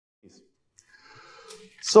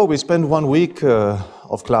So we spent 1 week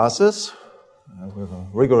of classes with a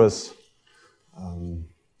rigorous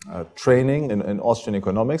training in Austrian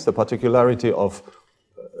economics. The particularity of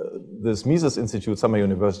this Mises Institute Summer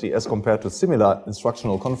University as compared to similar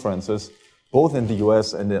instructional conferences, both in the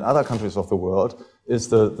US and in other countries of the world, is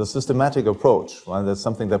the systematic approach. Right? That's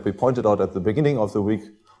something that we pointed out at the beginning of the week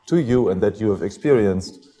to you and that you have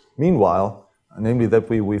experienced meanwhile, namely that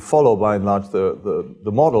we follow by and large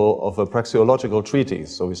the model of a praxeological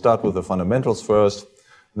treatise. So we start with the fundamentals first,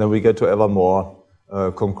 and then we get to ever more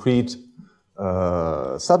concrete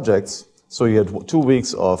subjects. So you had 2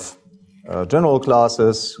 weeks of general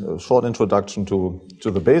classes, a short introduction to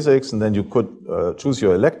the basics, and then you could choose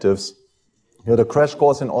your electives. You had a crash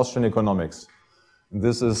course in Austrian economics.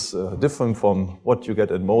 This is different from what you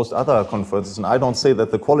get at most other conferences, and I don't say that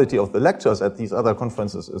the quality of the lectures at these other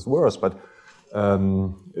conferences is worse, but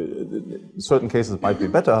in certain cases it might be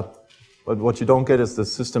better. But what you don't get is the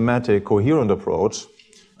systematic, coherent approach,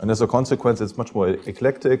 and as a consequence it's much more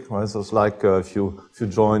eclectic. Right? So it's like if you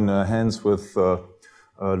join hands with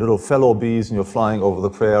little fellow bees and you're flying over the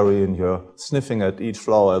prairie and you're sniffing at each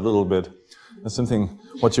flower a little bit. That's something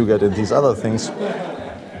what you get in these other things.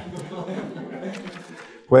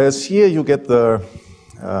 Whereas here you get the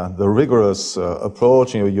rigorous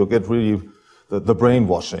approach, you get really the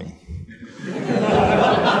brainwashing.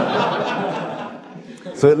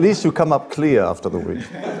 So at least you come up clear after the week.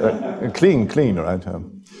 Clean, right?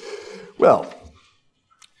 Well,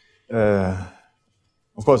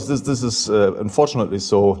 of course, this is unfortunately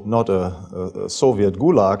so not a Soviet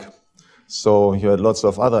gulag. So you had lots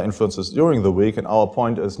of other influences during the week, and our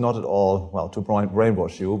point is not at all, well, to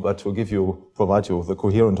brainwash you, but to provide you with a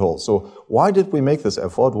coherent whole. So why did we make this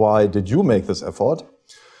effort? Why did you make this effort?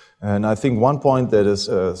 And I think one point that is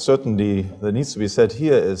certainly that needs to be said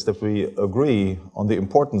here is that we agree on the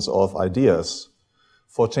importance of ideas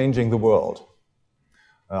for changing the world.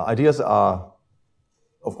 Ideas are,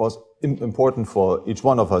 of course, important for each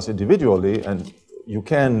one of us individually, and you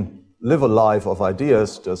can live a life of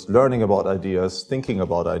ideas, just learning about ideas, thinking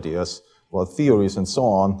about ideas, about theories and so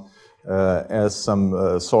on, as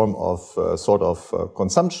some sort of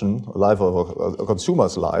consumption, a life of a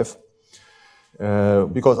consumer's life,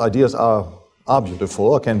 because ideas are beautiful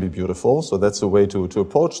or can be beautiful, so that's a way to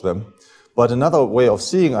approach them. But another way of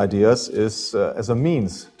seeing ideas is as a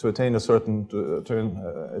means to attain certain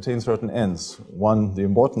ends. One, the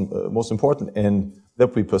most important end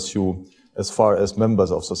that we pursue as far as members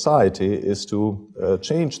of society is to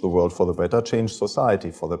change the world for the better, change society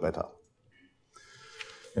for the better.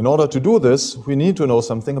 In order to do this, we need to know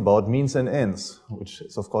something about means and ends, which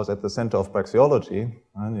is, of course, at the center of praxeology.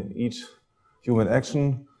 And in each human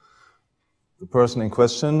action, the person in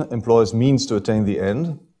question employs means to attain the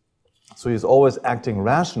end. So he's always acting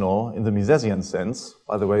rational in the Misesian sense.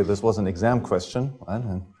 By the way, this was an exam question, right?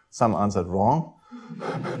 And some answered wrong.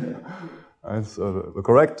 And so the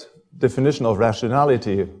correct definition of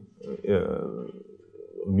rationality,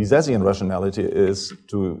 Misesian rationality, is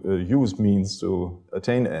to use means to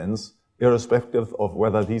attain ends, irrespective of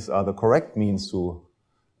whether these are the correct means to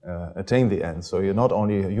attain the ends. So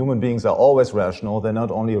human beings are always rational. They're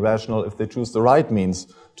not only rational if they choose the right means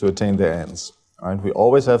to attain their ends. Right? We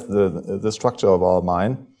always have the structure of our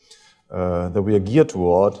mind that we are geared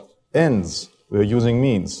toward ends. We are using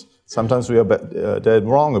means. Sometimes we are dead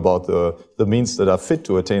wrong about the means that are fit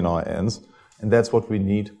to attain our ends, and that's what we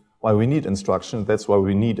need. Why we need instruction. That's why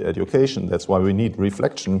we need education. That's why we need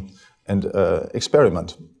reflection and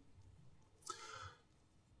experiment.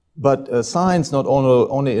 But science not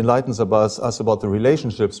only enlightens us about the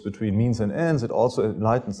relationships between means and ends, it also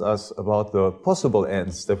enlightens us about the possible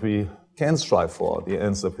ends that we can strive for, the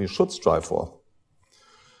ends that we should strive for.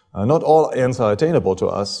 Not all ends are attainable to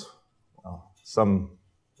us. Some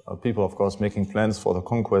people, of course, making plans for the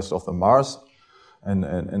conquest of the Mars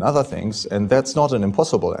and other things, and that's not an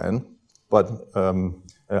impossible end, but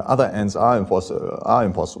other ends are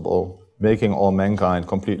impossible. Making all mankind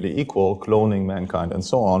completely equal, cloning mankind, and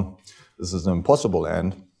so on. This is an impossible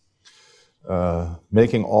end.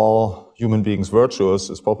 Making all human beings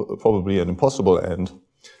virtuous is probably an impossible end.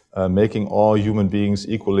 Making all human beings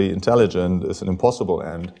equally intelligent is an impossible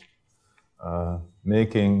end.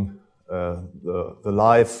 Making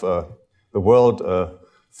the world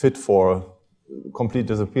fit for complete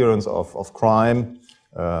disappearance of crime,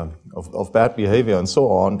 of bad behavior and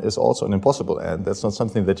so on is also an impossible end. That's not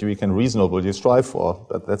something that we can reasonably strive for,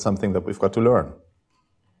 but that's something that we've got to learn.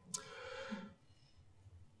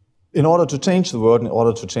 In order to change the world, in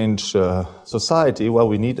order to change society, well,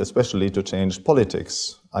 we need especially to change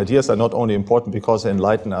politics. Ideas are not only important because they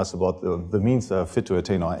enlighten us about the means that are fit to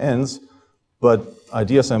attain our ends, But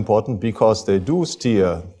ideas are important because they do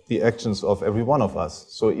steer the actions of every one of us.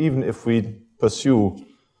 So even if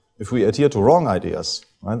we adhere to wrong ideas,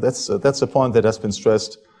 right, that's a point that has been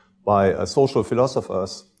stressed by social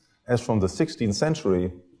philosophers as from the 16th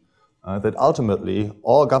century, that ultimately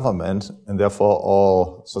all government and therefore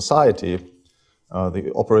all society,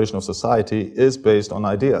 the operation of society, is based on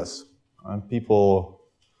ideas. People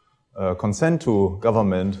consent to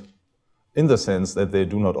government in the sense that they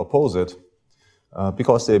do not oppose it,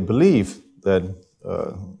 because they believe that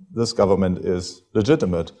this government is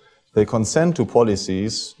legitimate. They consent to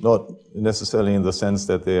policies, not necessarily in the sense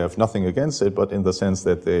that they have nothing against it, but in the sense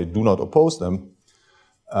that they do not oppose them,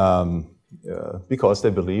 because they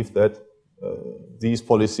believe that these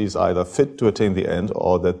policies are either fit to attain the end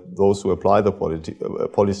or that those who apply the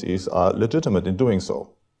policies are legitimate in doing so.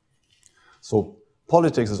 So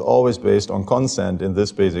politics is always based on consent in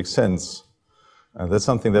this basic sense. And that's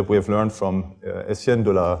something that we have learned from Etienne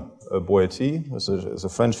de la Boétie, who's a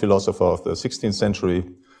French philosopher of the 16th century,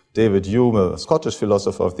 David Hume, a Scottish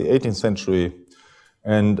philosopher of the 18th century.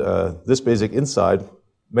 And this basic insight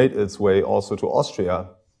made its way also to Austria.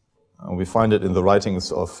 We find it in the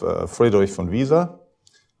writings of Friedrich von Wieser,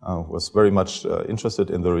 who was very much interested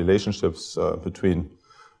in the relationships between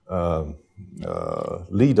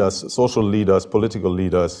leaders, social leaders, political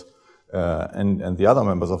leaders, and the other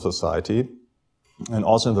members of society. And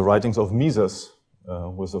also in the writings of Mises,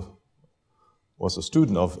 was a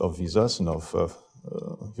student of Wieser's, and of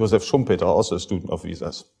Joseph Schumpeter, also a student of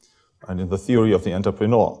Wieser's, and in the theory of the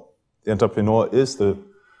entrepreneur. The entrepreneur is the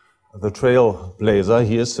trailblazer.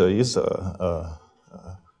 He is a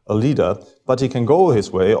leader, but he can go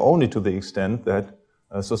his way only to the extent that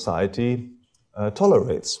society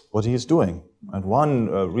tolerates what he is doing. And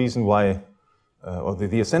one reason why, or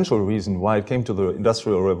the essential reason why it came to the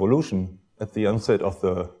Industrial Revolution at the onset of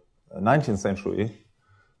the 19th century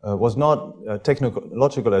was not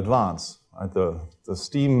technological advance. The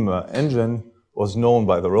steam engine was known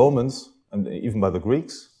by the Romans and even by the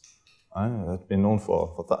Greeks. It had been known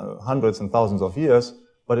for hundreds and thousands of years,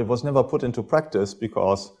 but it was never put into practice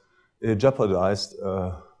because it jeopardized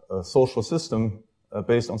a social system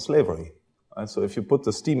based on slavery. So if you put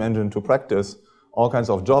the steam engine to practice, all kinds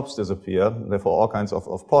of jobs disappear, therefore all kinds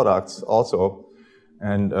of products also,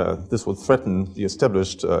 and this would threaten the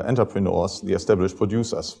established entrepreneurs, the established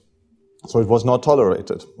producers. So it was not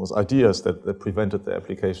tolerated. It was ideas that prevented the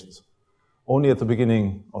applications. Only at the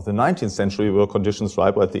beginning of the 19th century were conditions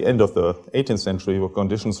ripe, or at the end of the 18th century were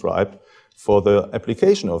conditions ripe for the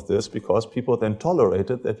application of this, because people then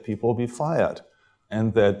tolerated that people be fired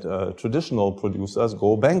and that traditional producers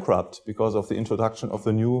go bankrupt because of the introduction of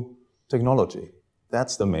the new technology.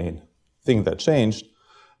 That's the main thing that changed.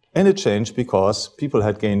 And it changed because people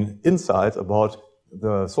had gained insight about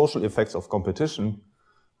the social effects of competition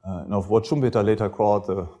and of what Schumpeter later called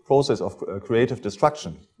the process of creative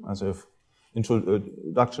destruction. As if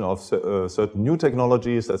introduction of certain new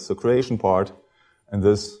technologies, that's the creation part, and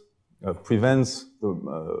this prevents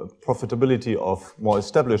the profitability of more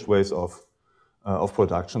established ways of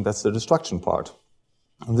production. That's the destruction part.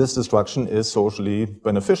 And this destruction is socially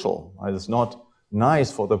beneficial. Right? It's not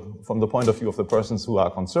nice from the point of view of the persons who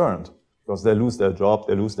are concerned, because they lose their job,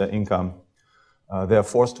 they lose their income. They are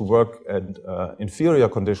forced to work at inferior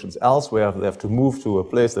conditions elsewhere. They have to move to a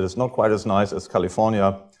place that is not quite as nice as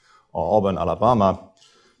California or Auburn, Alabama.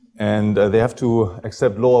 And they have to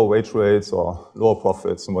accept lower wage rates or lower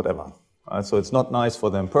profits and whatever. So it's not nice for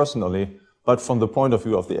them personally, but from the point of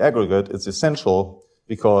view of the aggregate, it's essential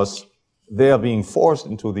because they are being forced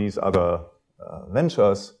into these other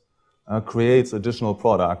ventures, creates additional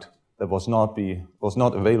product that was not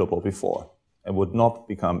available before and would not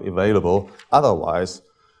become available otherwise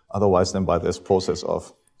than by this process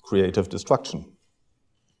of creative destruction.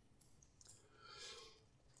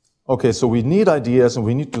 Okay, so we need ideas and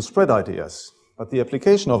we need to spread ideas, but the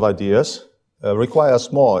application of ideas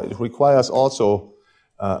requires more. It requires also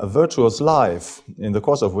a virtuous life in the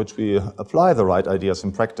course of which we apply the right ideas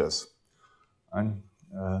in practice. And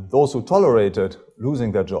those who tolerated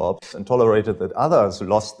losing their jobs and tolerated that others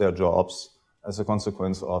lost their jobs as a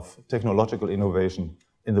consequence of technological innovation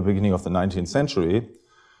in the beginning of the 19th century,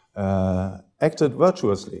 acted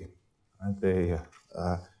virtuously. And they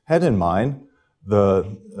had in mind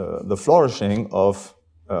the flourishing of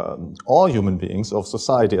all human beings, of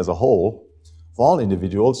society as a whole, of all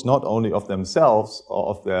individuals, not only of themselves or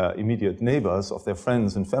of their immediate neighbors, of their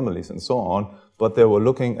friends and families and so on, but they were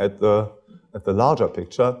looking at the larger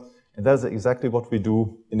picture. And that's exactly what we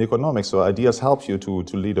do in economics. So ideas help you to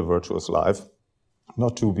lead a virtuous life,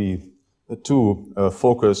 not to be too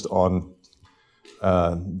focused on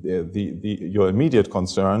your immediate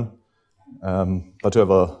concern, but to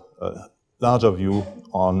have a larger view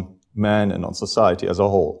on man and on society as a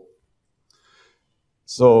whole.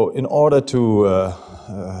 So in order to,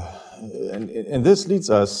 and this leads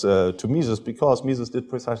us to Mises, because Mises did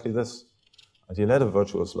precisely this. He led a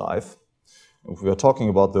virtuous life. If we are talking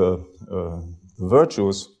about the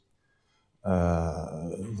virtues,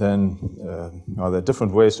 then there are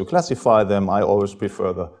different ways to classify them. I always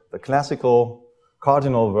prefer the classical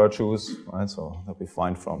cardinal virtues, right? So that we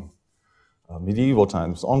find from medieval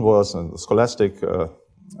times onwards and the scholastic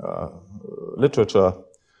literature.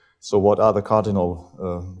 So what are the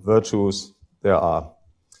cardinal virtues? There are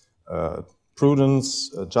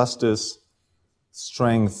prudence, justice,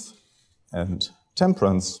 strength, and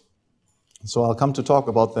temperance. So I'll come to talk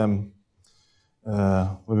about them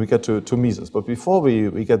when we get to Mises. But before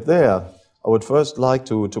we get there, I would first like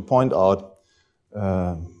to point out,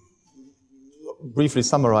 briefly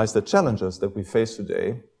summarize the challenges that we face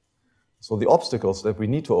today. So the obstacles that we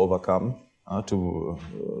need to overcome to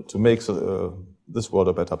make this world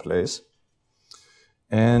a better place.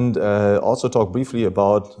 And also talk briefly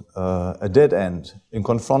about a dead end in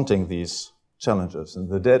confronting these challenges. And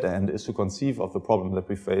the dead end is to conceive of the problem that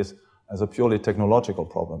we face as a purely technological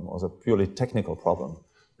problem or as a purely technical problem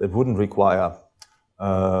that wouldn't require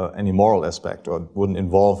any moral aspect or wouldn't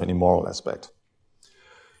involve any moral aspect.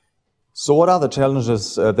 So what are the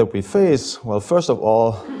challenges that we face? Well, first of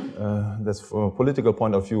all, that's from a political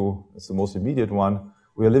point of view, it's the most immediate one.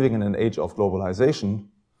 We are living in an age of globalization.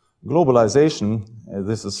 Globalization,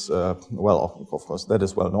 this is, well, of course, that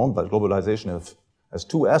is well known, but globalization has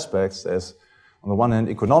two aspects. There's, on the one hand,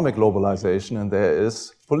 economic globalization, and there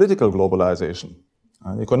is political globalization.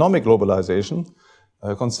 Economic globalization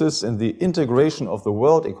consists in the integration of the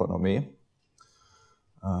world economy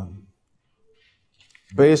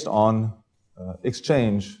based on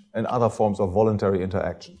exchange and other forms of voluntary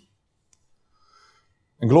interaction.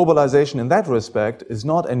 And globalization in that respect is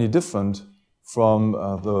not any different from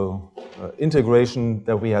the integration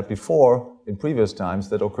that we had before in previous times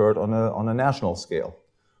that occurred on a national scale.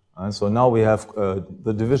 And so now we have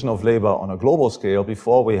the division of labor on a global scale.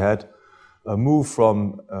 Before we had a move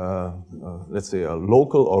from, let's say, a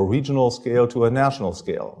local or regional scale to a national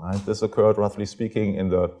scale. Right? This occurred, roughly speaking, in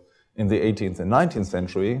the 18th and 19th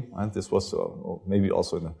century. Right? This was maybe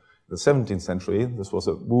also in the 17th century. This was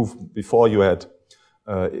a move before you had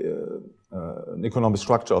an economic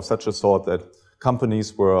structure of such a sort that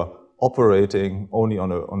companies were operating only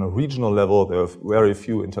on a regional level. There were very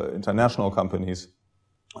few international companies.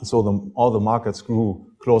 And so all the markets grew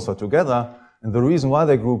closer together. And the reason why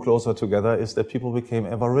they grew closer together is that people became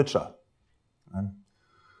ever richer. And,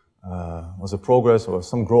 was a progress or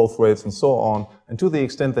some growth rates and so on. And to the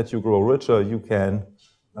extent that you grow richer, you can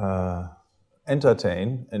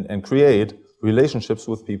entertain and create relationships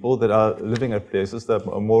with people that are living at places that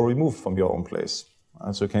are more removed from your own place.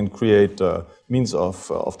 So you can create means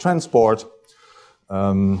of transport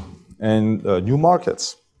and new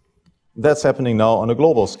markets. That's happening now on a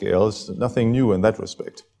global scale. It's nothing new in that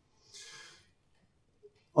respect.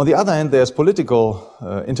 On the other hand, there's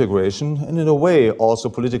political integration, and in a way, also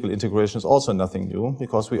political integration is also nothing new,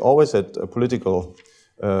 because we always had political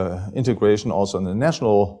integration also on the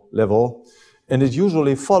national level, and it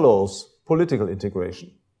usually follows political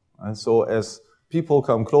integration. And so as people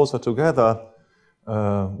come closer together,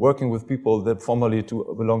 working with people that formerly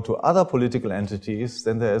belong to other political entities,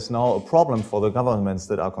 then there is now a problem for the governments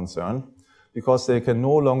that are concerned, because they can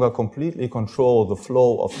no longer completely control the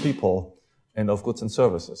flow of people and of goods and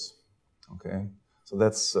services. Okay, so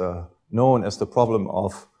that's known as the problem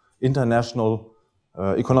of international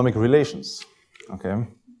economic relations. Okay,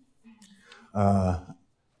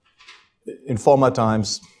 in former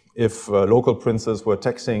times, if local princes were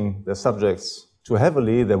taxing their subjects too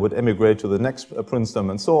heavily, they would emigrate to the next princedom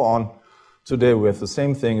and so on. Today we have the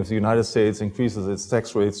same thing. If the United States increases its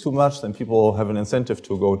tax rates too much, then people have an incentive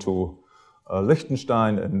to go to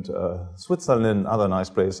Liechtenstein and Switzerland and other nice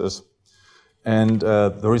places. And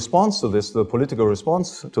the response to this, the political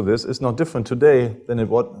response to this, is not different today than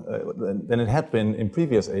it had been in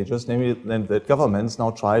previous ages, namely that governments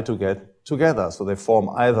now try to get together. So they form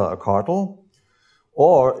either a cartel,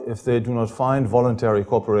 or if they do not find voluntary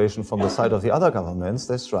cooperation from the side of the other governments,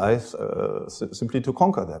 they strive simply to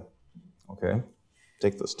conquer them. Okay,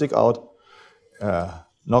 take the stick out,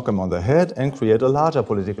 knock them on the head, and create a larger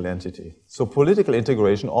political entity. So political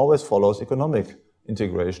integration always follows economic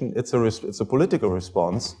integration. It's a political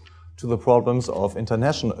response to the problems of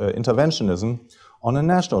international interventionism on a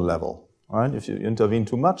national level. Right? If you intervene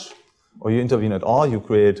too much, or you intervene at all, you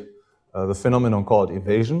create the phenomenon called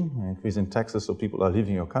evasion, increasing taxes so people are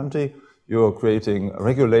leaving your country. You're creating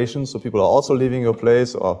regulations so people are also leaving your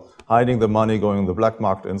place or hiding the money, going on the black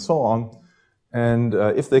market and so on. And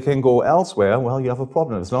if they can go elsewhere, well, you have a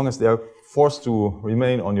problem. As long as they're forced to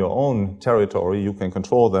remain on your own territory, you can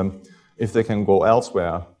control them. If they can go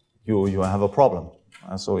elsewhere, you have a problem.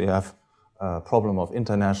 So you have a problem of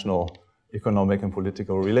international economic and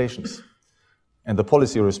political relations. And the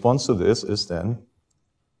policy response to this is then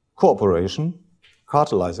cooperation,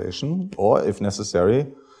 cartelization, or, if necessary,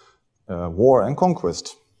 war and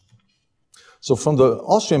conquest. So from the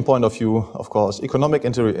Austrian point of view, of course, economic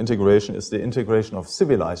integration is the integration of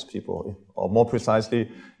civilized people, or more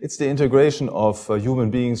precisely, it's the integration of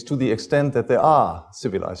human beings to the extent that they are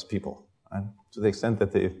civilized people, and to the extent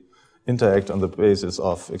that they interact on the basis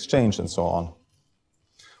of exchange and so on.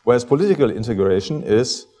 Whereas political integration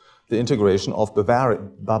is the integration of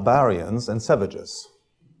barbarians and savages.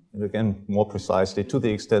 And again, more precisely, to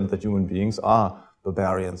the extent that human beings are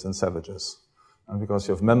barbarians and savages. And because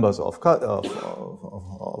you have members of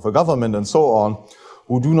a government and so on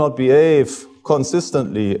who do not behave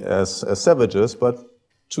consistently as savages, but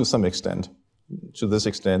to some extent. To this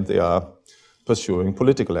extent, they are pursuing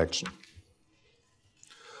political action.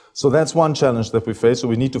 So that's one challenge that we face. So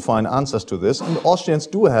we need to find answers to this. And Austrians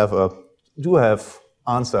do have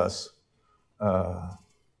answers to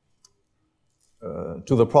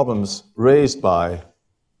the problems raised by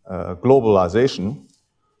globalization.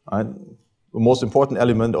 The most important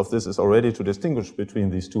element of this is already to distinguish between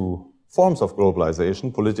these two forms of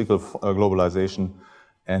globalization, political globalization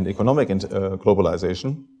and economic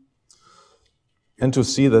globalization, and to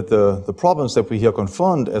see that the problems that we here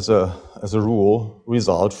confront as a rule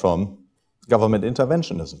result from government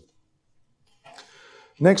interventionism.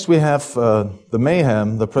 Next, we have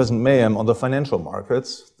the present mayhem on the financial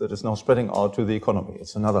markets that is now spreading out to the economy.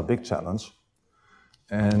 It's another big challenge.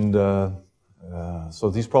 And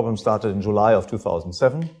so these problems started in July of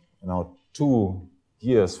 2007, now 2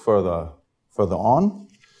 years further on.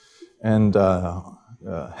 And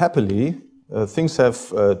happily, things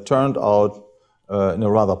have turned out in a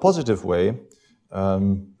rather positive way.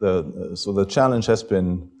 So the challenge has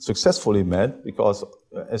been successfully met because,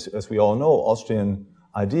 as we all know, Austrian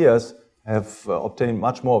ideas have obtained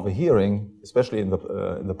much more of a hearing, especially in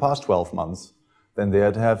the past 12 months, than they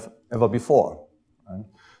had ever before. Right?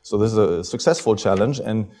 So this is a successful challenge,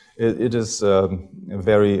 and it is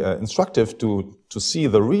very instructive to see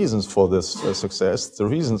the reasons for this success. The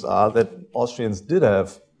reasons are that Austrians did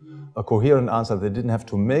have a coherent answer. They didn't have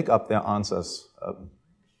to make up their answers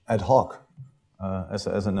ad hoc as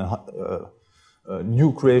a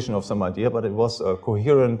new creation of some idea, but it was a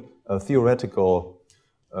coherent theoretical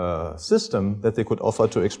system that they could offer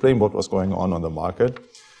to explain what was going on the market.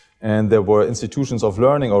 And there were institutions of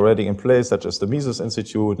learning already in place, such as the Mises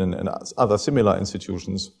Institute and other similar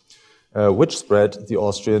institutions, which spread the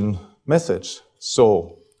Austrian message.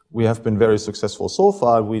 So we have been very successful so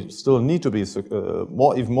far. We still need to be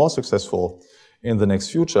even more successful in the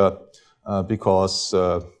next future because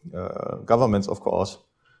governments, of course,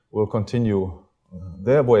 will continue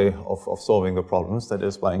their way of solving the problems, that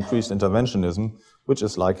is by increased interventionism, which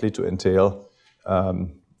is likely to entail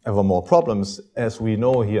ever more problems, as we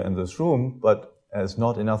know here in this room, but as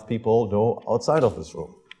not enough people know outside of this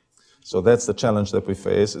room. So that's the challenge that we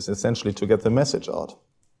face, is essentially to get the message out.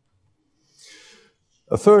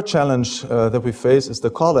 A third challenge that we face is the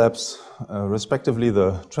collapse, respectively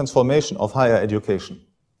the transformation of higher education.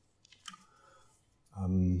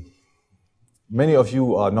 Many of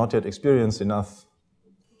you are not yet experienced enough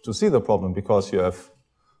to see the problem because you have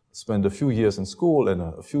spent a few years in school and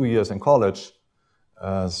a few years in college,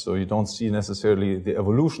 so you don't see necessarily the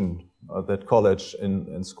evolution that college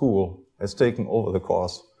and school has taken over the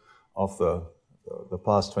course of the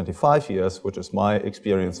past 25 years, which is my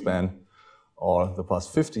experience span, or the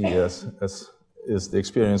past 50 years, as is the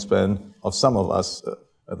experience span of some of us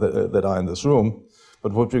that are in this room.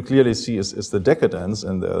 But what we clearly see is the decadence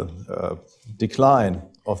and the decline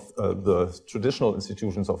of the traditional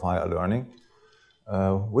institutions of higher learning,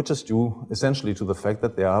 which is due essentially to the fact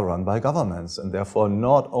that they are run by governments and therefore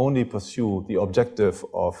not only pursue the objective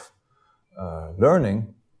of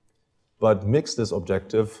learning, but mix this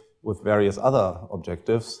objective with various other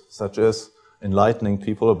objectives, such as enlightening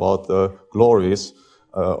people about the glories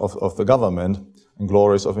of the government and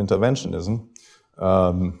glories of interventionism,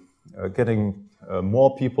 getting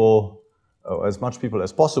more people, as much people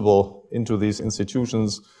as possible, into these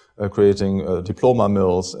institutions, creating diploma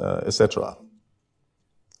mills, etc.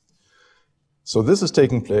 So this is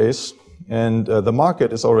taking place, and the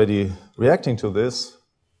market is already reacting to this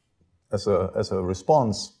as a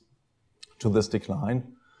response to this decline,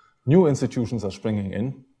 new institutions are springing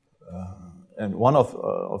in. And one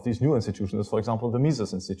of these new institutions is, for example, the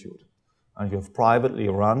Mises Institute. And you have privately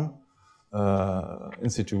run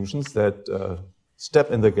institutions that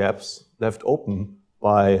step in the gaps left open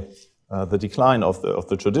by the decline of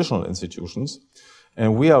the traditional institutions.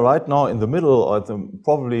 And we are right now in the middle, or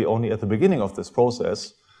probably only at the beginning of this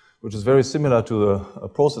process, which is very similar to the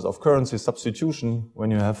process of currency substitution,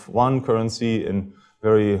 when you have one currency in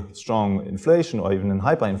very strong inflation or even in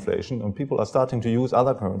hyperinflation, and people are starting to use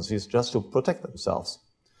other currencies just to protect themselves.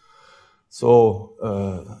 So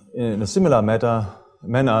in a similar manner,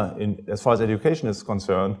 as far as education is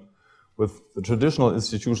concerned, with the traditional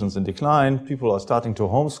institutions in decline, people are starting to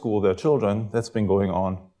homeschool their children. That's been going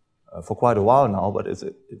on for quite a while now, but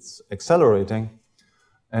it's accelerating.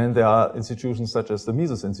 And there are institutions such as the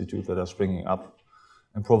Mises Institute that are springing up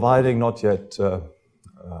and providing not yet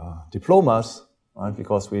diplomas, right,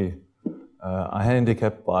 because we are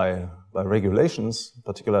handicapped by regulations,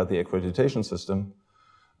 particularly the accreditation system.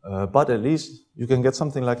 But at least you can get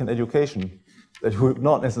something like an education that you would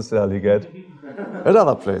not necessarily get at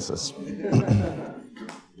other places,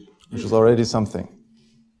 which is already something.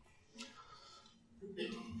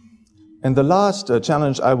 And the last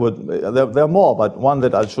challenge there are more, but one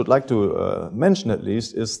that I should like to mention at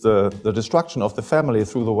least is the destruction of the family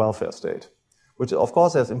through the welfare state, which of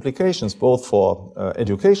course has implications both for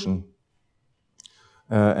education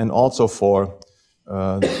and also for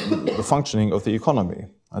the functioning of the economy.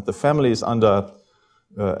 The family is under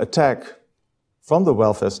attack from the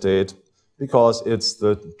welfare state because it's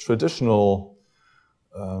the traditional,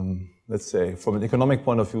 let's say, from an economic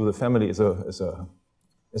point of view, the family is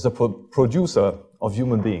a producer of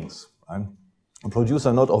human beings, right? A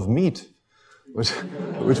producer not of meat,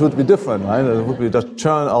 which would be different, right? It would be just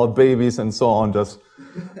churn out babies and so on, just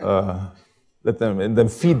let them and then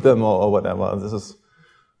feed them or whatever. This is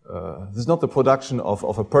not the production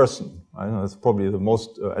of a person, right? That's probably the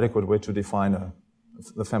most adequate way to define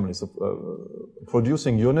the family. It's a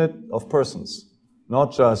producing unit of persons,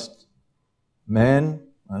 not just men,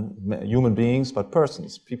 human beings, but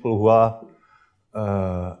persons, people who are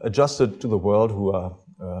adjusted to the world, who are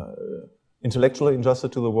intellectually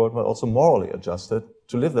adjusted to the world, but also morally adjusted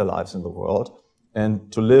to live their lives in the world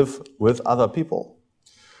and to live with other people.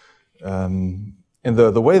 And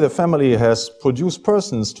the way the family has produced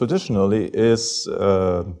persons traditionally is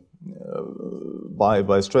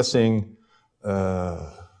by stressing,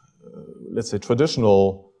 let's say,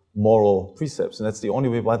 traditional moral precepts. And that's the only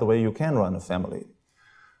way, by the way, you can run a family.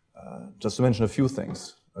 Just to mention a few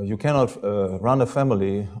things. You cannot run a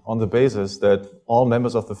family on the basis that all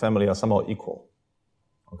members of the family are somehow equal.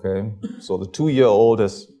 Okay, so the 2-year-old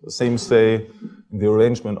has the same say in the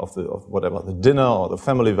arrangement of whatever, the dinner or the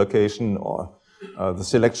family vacation or the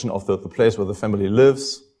selection of the place where the family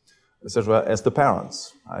lives, etc., as the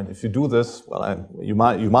parents. And if you do this, well, you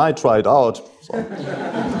might try it out, so.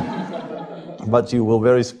 But you will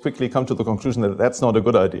very quickly come to the conclusion that that's not a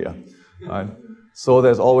good idea. Right? So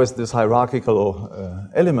there's always this hierarchical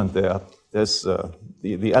element there. There's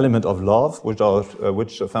the element of love, without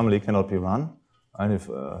which a family cannot be run. And if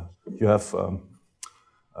you have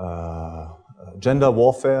gender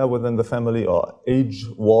warfare within the family or age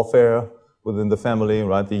warfare within the family,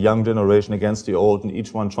 right? The young generation against the old and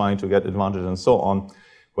each one trying to get advantage and so on.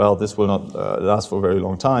 Well, this will not last for a very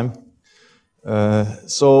long time.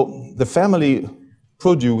 So the family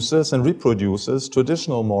produces and reproduces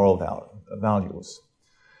traditional moral values.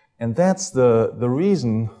 And that's the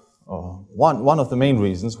reason, one of the main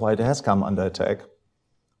reasons why it has come under attack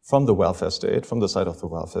from the welfare state, from the side of the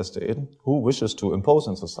welfare state, who wishes to impose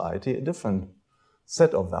on society a different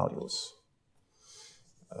set of values.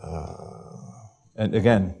 And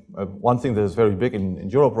again, one thing that is very big in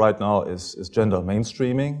Europe right now is gender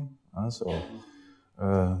mainstreaming. So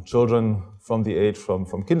children from the age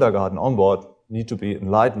from kindergarten onward need to be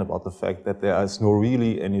enlightened about the fact that there is no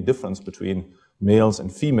really any difference between males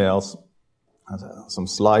and females. Some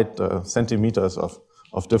slight centimeters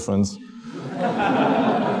of difference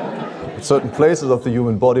at certain places of the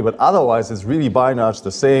human body, but otherwise it's really by and large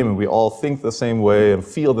the same, and we all think the same way and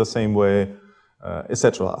feel the same way,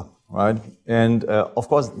 etc. Right? And of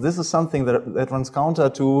course, this is something that runs counter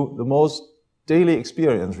to the most daily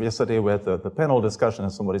experience. Yesterday we had the panel discussion,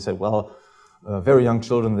 and somebody said, well, very young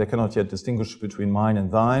children, they cannot yet distinguish between mine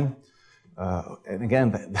and thine. And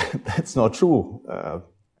again, that's not true.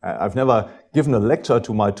 I've never given a lecture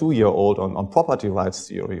to my 2-year-old on property rights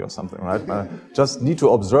theory or something, right? I just need to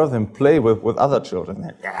observe them play with other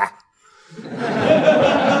children.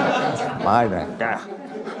 Mine,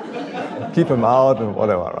 keep him out and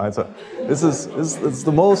whatever, right? So it's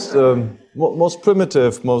the most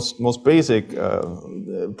primitive, most basic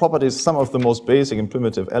properties, some of the most basic and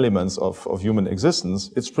primitive elements of human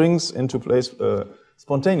existence. It springs into place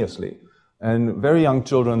spontaneously. And very young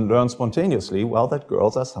children learn spontaneously, well, that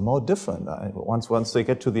girls are somehow different. Once they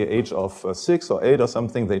get to the age of 6 or 8 or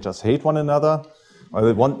something, they just hate one another. Or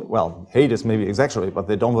they well, hate is maybe exaggerated, but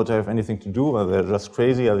they don't want to have anything to do, or they're just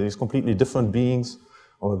crazy, or these completely different beings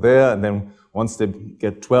over there. And then once they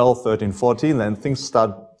get 12, 13, 14, then things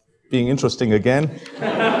start being interesting again.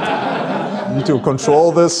 You need to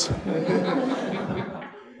control this.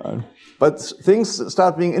 But things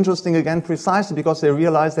start being interesting again precisely because they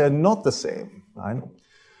realize they're not the same, right?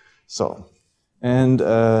 So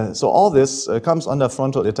all this comes under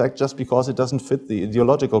frontal attack just because it doesn't fit the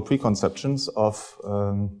ideological preconceptions of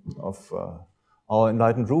our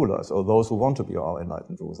enlightened rulers, or those who want to be our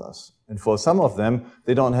enlightened rulers. And for some of them,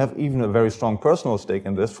 they don't have even a very strong personal stake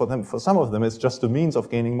in this. For some of them, it's just a means of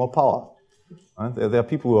gaining more power. Right? There are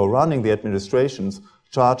people who are running the administrations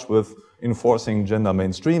charged with enforcing gender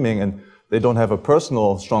mainstreaming, and they don't have a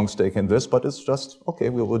personal strong stake in this, but it's just, okay,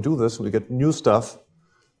 we will do this, we get new staff,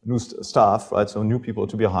 right? So new people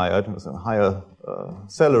to be hired, higher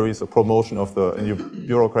salaries, a promotion of the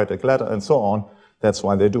bureaucratic ladder, and so on. That's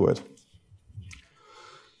why they do it.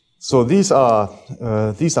 So these are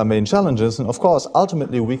main challenges, and of course,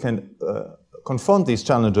 ultimately we can confront these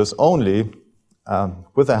challenges only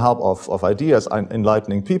with the help of ideas and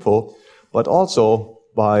enlightening people, but also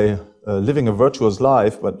by living a virtuous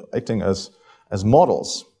life, but acting as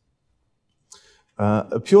models.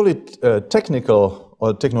 A purely technical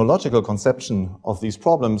or technological conception of these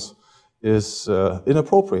problems is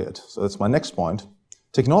inappropriate. So that's my next point.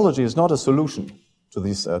 Technology is not a solution to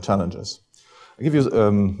these challenges. I'll give you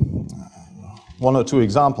one or two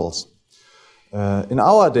examples. In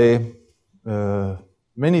our day,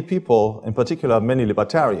 many people, in particular many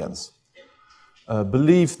libertarians,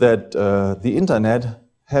 believe that the internet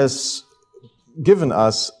has given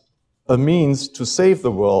us a means to save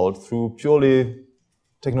the world through a purely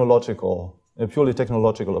technological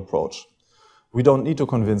approach. We don't need to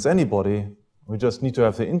convince anybody. We just need to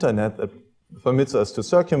have the internet that permits us to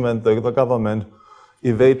circumvent the government,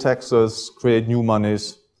 evade taxes, create new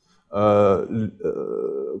monies,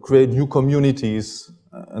 create new communities,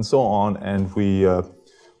 and so on. And we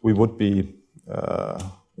would be,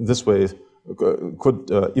 in this way, could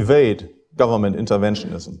evade government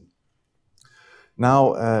interventionism.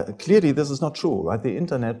 Now, clearly this is not true, right? The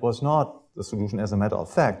internet was not the solution as a matter of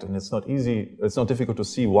fact, and it's not difficult to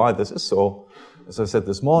see why this is so. As I said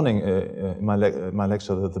this morning in my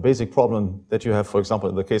lecture, that the basic problem that you have, for example,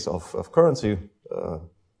 in the case of currency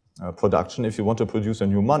production, if you want to produce a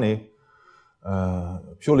new money,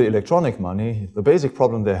 purely electronic money, the basic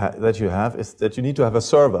problem that you have is that you need to have a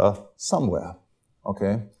server somewhere,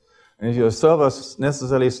 okay? And if your server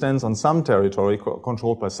necessarily stands on some territory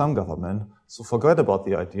controlled by some government, so forget about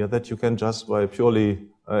the idea that you can just, by purely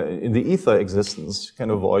in the ether existence, can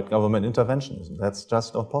avoid government interventionism. That's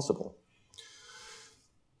just not possible.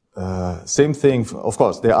 Same thing, of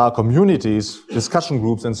course, there are communities, discussion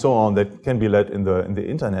groups, and so on that can be led in the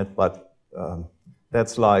internet, but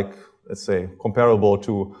that's like, let's say, comparable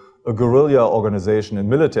to a guerrilla organization in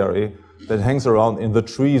military that hangs around in the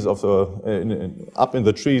trees of up in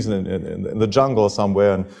the trees in the jungle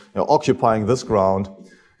somewhere, and occupying this ground.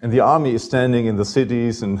 And the army is standing in the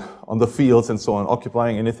cities and on the fields and so on,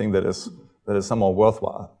 occupying anything that is somehow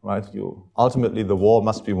worthwhile, right? Ultimately, the war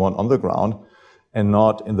must be won on the ground and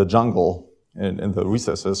not in the jungle and in the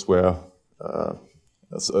recesses where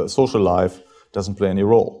social life doesn't play any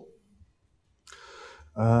role.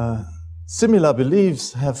 Similar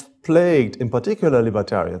beliefs have plagued, in particular,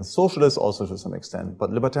 libertarians, socialists also to some extent, but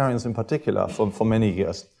libertarians in particular for many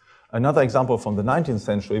years. Another example from the 19th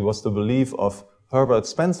century was the belief of Herbert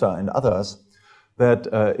Spencer and others that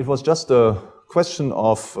it was just a question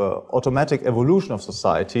of automatic evolution of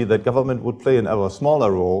society, that government would play an ever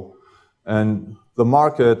smaller role, and the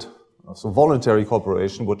market, so voluntary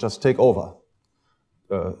cooperation, would just take over.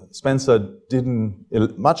 Spencer didn't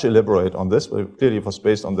much elaborate on this, but clearly it was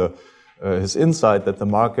based on his insight that the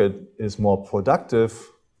market is more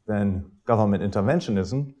productive than government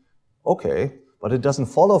interventionism. Okay, but it doesn't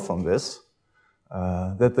follow from this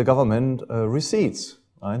that the government recedes,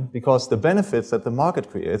 right? Because the benefits that the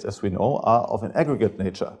market creates, as we know, are of an aggregate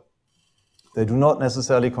nature. They do not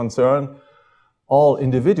necessarily concern all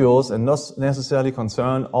individuals and not necessarily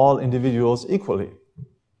concern all individuals equally.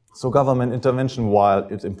 So government intervention, while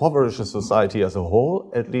it impoverishes society as a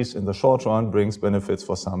whole, at least in the short run, brings benefits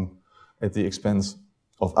for some at the expense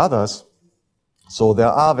of others. So there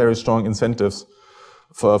are very strong incentives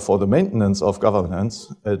for the maintenance of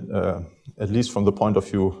governance, at least from the point of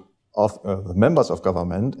view of the members of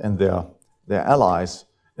government and their allies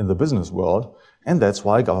in the business world. And that's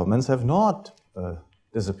why governments have not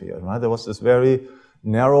disappeared, right? There was this very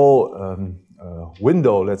narrow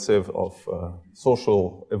window, let's say, of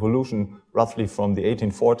social evolution, roughly from the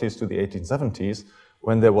 1840s to the 1870s,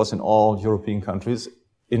 when there was in all European countries,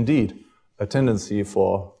 indeed, a tendency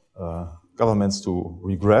for governments to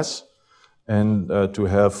regress and to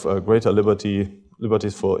have greater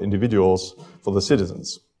liberties for individuals, for the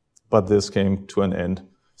citizens. But this came to an end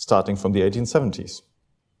starting from the 1870s.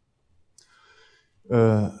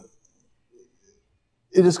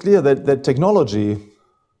 It is clear that technology,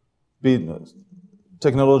 be it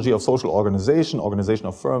technology of social organization, organization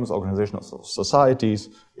of firms, organization of societies,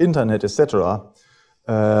 internet, etc.,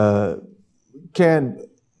 can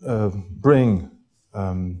bring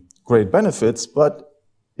great benefits, but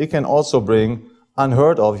it can also bring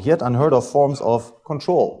yet unheard of forms of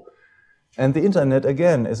control. And the internet,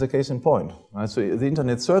 again, is a case in point. Right? So the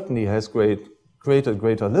internet certainly has created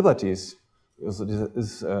greater liberties.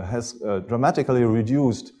 It has dramatically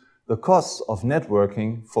reduced the costs of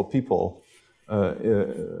networking for people,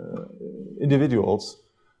 individuals,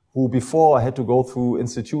 who before had to go through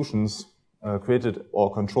institutions created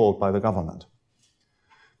or controlled by the government.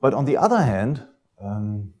 But on the other hand,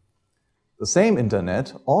 the same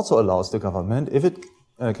internet also allows the government, if it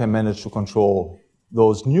can manage to control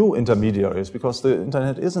those new intermediaries, because the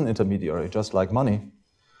internet is an intermediary, just like money.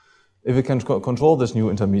 If it can control this new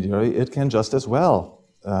intermediary, it can just as well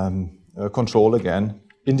control, again,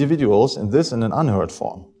 individuals, and this in an unheard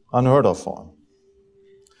of form.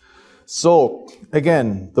 So,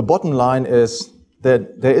 again, the bottom line is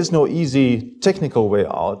that there is no easy technical way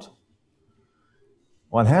out.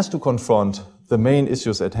 One has to confront the main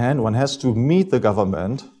issues at hand. One has to meet the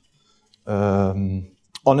government on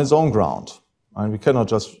its own ground. And we cannot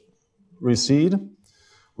just recede.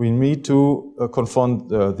 We need to confront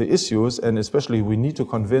the issues, and especially we need to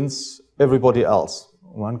convince everybody else.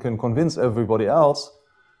 One can convince everybody else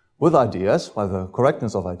with ideas, by the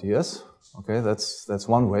correctness of ideas. Okay, that's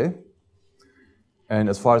one way. And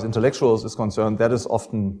as far as intellectuals is concerned, that is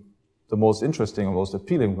often the most interesting or most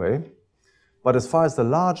appealing way. But as far as the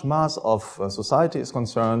large mass of society is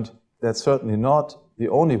concerned, that's certainly not the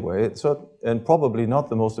only way, and probably not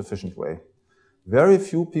the most efficient way. Very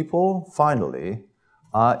few people, finally,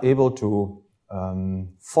 are able to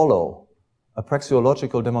follow a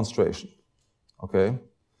praxeological demonstration. Okay?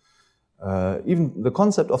 Even the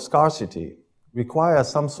concept of scarcity requires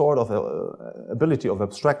some sort of ability of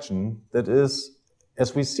abstraction that is,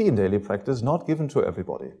 as we see in daily practice, not given to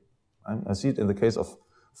everybody. Right? I see it in the case of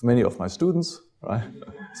many of my students, right?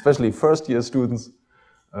 Especially first-year students,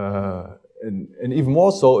 and even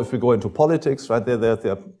more so if we go into politics. Right?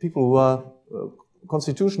 There are people who are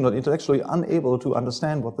constitutionally, intellectually unable to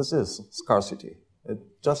understand what this is, scarcity. They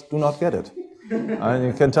just do not get it. And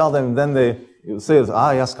you can tell them, then you say,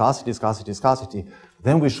 yeah, scarcity, scarcity, scarcity.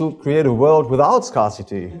 Then we should create a world without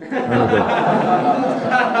scarcity.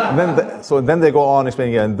 And then they go on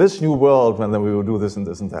explaining, yeah, in this new world, then we will do this and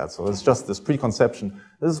this and that. So it's just this preconception.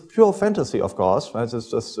 This is pure fantasy, of course, right?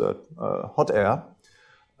 It's just hot air.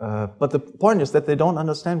 But the point is that they don't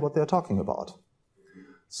understand what they're talking about.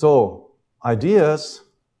 So ideas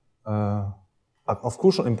are of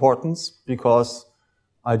crucial importance because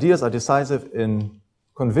ideas are decisive in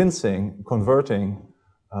converting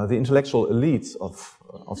the intellectual elites of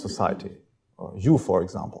society. You, for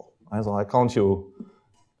example. So I count you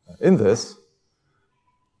in this.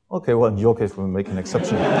 Okay, well, in your case, we'll make an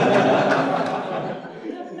exception.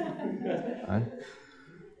 Right?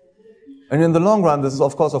 And in the long run, this is,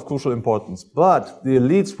 of course, of crucial importance. But the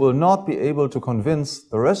elites will not be able to convince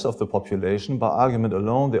the rest of the population by argument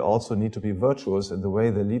alone. They also need to be virtuous in the way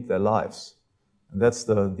they lead their lives. And that's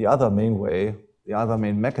the other main way, the other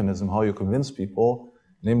main mechanism how you convince people,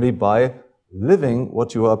 namely by living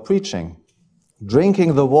what you are preaching,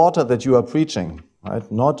 drinking the water that you are preaching, right?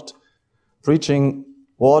 Not preaching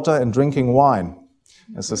water and drinking wine,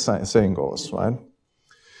 as the saying goes, right?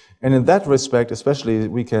 And in that respect, especially,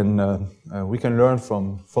 we can learn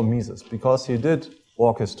from Mises, because he did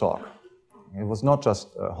walk his talk. It was not just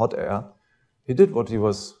hot air. He did what he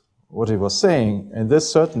was saying, and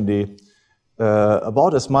this certainly,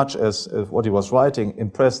 about as much as what he was writing,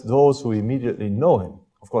 impressed those who immediately know him.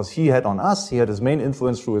 Of course, he had his main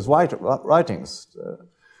influence through his writings.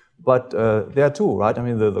 But there too, right? I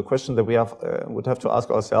mean, the question that we would have to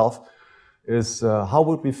ask ourselves is how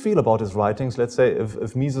would we feel about his writings, let's say,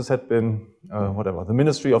 if Mises had been, the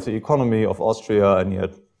Ministry of the Economy of Austria, and he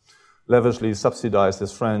had lavishly subsidized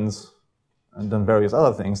his friends and done various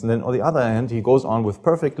other things. And then on the other hand, he goes on with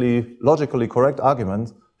perfectly logically correct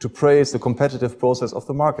argument to praise the competitive process of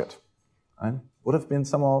the market. And would have been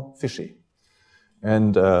somehow fishy.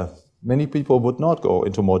 And many people would not go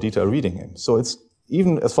into more detail reading him. So it's,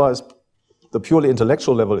 even as far as the purely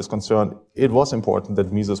intellectual level is concerned, it was important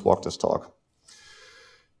that Mises walked his talk.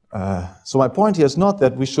 So my point here is not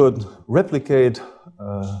that we should replicate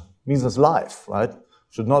Mises' life, right?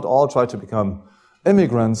 Should not all try to become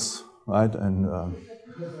immigrants, right? And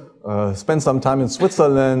spend some time in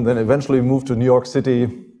Switzerland, then eventually move to New York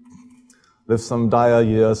City, live some dire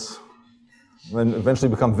years, then eventually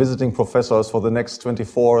become visiting professors for the next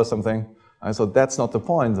 24 or something. And so that's not the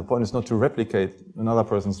point. The point is not to replicate another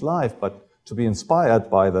person's life, but to be inspired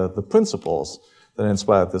by the principles that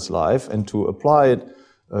inspired this life and to apply it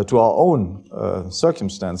to our own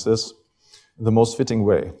circumstances in the most fitting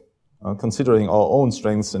way, considering our own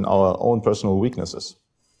strengths and our own personal weaknesses.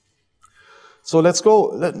 So let's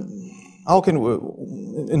go,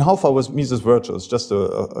 in how far was Mises virtuous? Just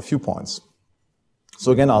a few points.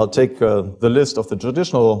 So again, I'll take the list of the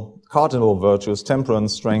traditional cardinal virtues: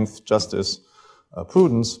 temperance, strength, justice,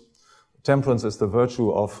 prudence. Temperance is the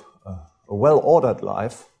virtue of a well-ordered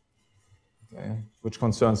life, okay, which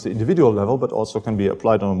concerns the individual level, but also can be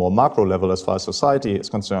applied on a more macro level as far as society is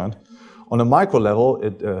concerned. On a micro level,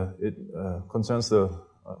 it concerns the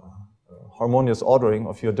harmonious ordering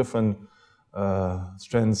of your different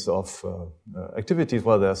strands of activities.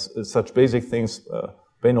 Well, there's such basic things,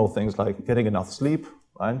 banal things like getting enough sleep,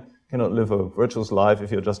 right? You cannot live a virtuous life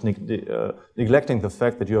if you're just neglecting the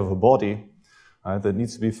fact that you have a body, right, that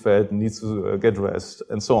needs to be fed, needs to get rest,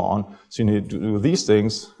 and so on. So you need to do these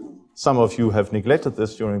things. Some of you have neglected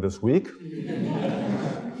this during this week.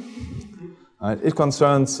 It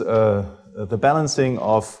concerns the balancing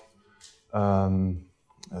of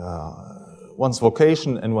one's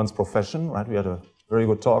vocation and one's profession, right? We had a very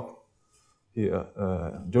good talk here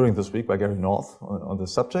during this week by Gary North on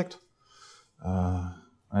this subject.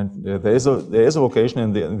 And there is a vocation.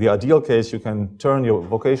 In the ideal case, you can turn your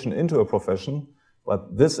vocation into a profession,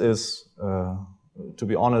 but this is, to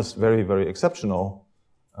be honest, very, very exceptional.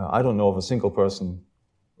 I don't know of a single person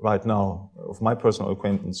right now, of my personal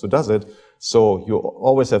acquaintance, who does it. So you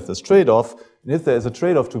always have this trade-off. And if there is a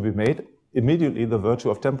trade-off to be made, immediately the virtue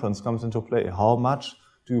of temperance comes into play. How much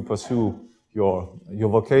do you pursue your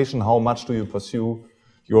vocation? How much do you pursue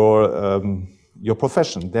your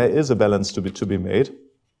profession? There is a balance to be made.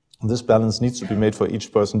 This balance needs to be made for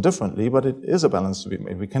each person differently, but it is a balance to be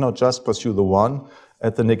made. We cannot just pursue the one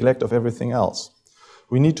at the neglect of everything else.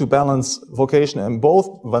 We need to balance vocation and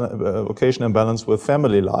vocation and balance with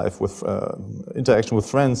family life, with interaction with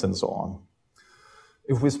friends, and so on.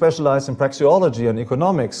 If we specialize in praxeology and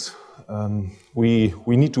economics, we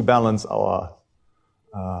need to balance our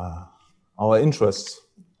interests.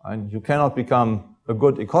 And you cannot become a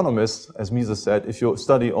good economist, as Mises said, if you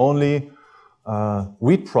study only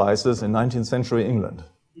wheat prices in 19th century England.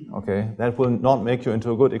 Okay, that will not make you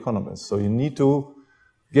into a good economist. So you need to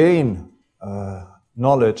gain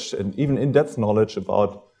knowledge, and even in-depth knowledge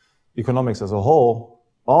about economics as a whole,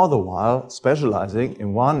 all the while specializing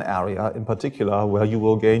in one area in particular where you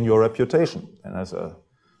will gain your reputation and as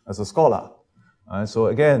a scholar. So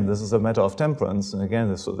again, this is a matter of temperance, and again,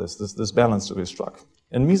 this balance to be struck.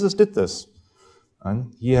 And Mises did this.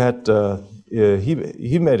 And he had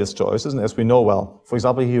he made his choices, and as we know well, for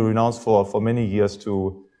example, he renounced for many years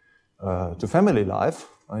to family life.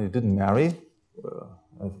 He didn't marry,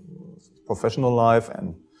 professional life,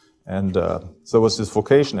 and so was his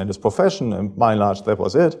vocation and his profession, and by and large that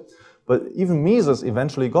was it. But even Mises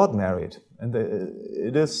eventually got married, and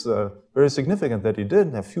it is very significant that he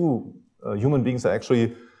did. A few human beings are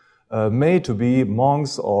actually made to be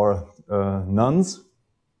monks or nuns.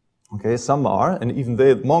 Okay, some are, and even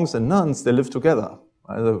monks and nuns, they live together.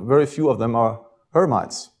 Very few of them are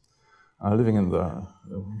hermites, living in the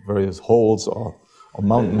various holes or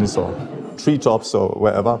mountains or treetops or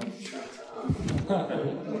wherever.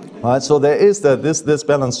 Right, so there is this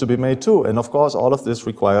balance to be made too, and of course all of this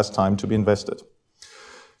requires time to be invested.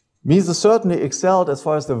 Mises certainly excelled as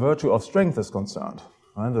far as the virtue of strength is concerned.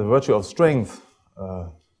 Right? The virtue of strength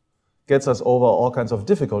gets us over all kinds of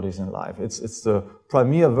difficulties in life. It's the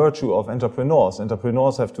premier virtue of entrepreneurs.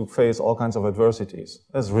 Entrepreneurs have to face all kinds of adversities.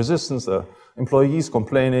 There's resistance, employees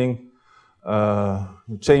complaining,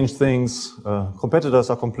 change things, competitors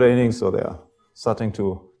are complaining, so they're starting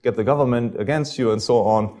to get the government against you and so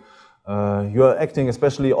on. You are acting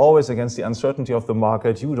especially always against the uncertainty of the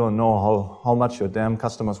market. You don't know how much your damn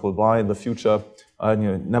customers will buy in the future.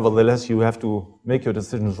 And nevertheless, you have to make your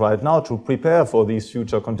decisions right now to prepare for these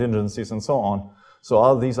future contingencies and so on. So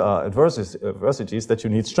all these are adversities that you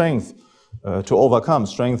need strength to overcome,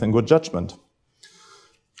 strength and good judgment.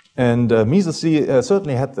 And Mises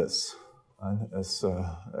certainly had this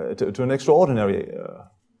to an extraordinary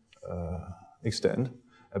extent.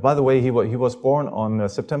 By the way, he was born on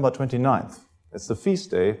September 29th. It's the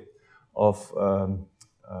feast day of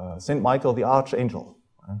St. Michael the Archangel,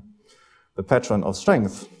 the patron of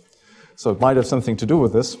strength. So it might have something to do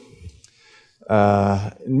with this.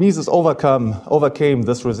 Mises overcame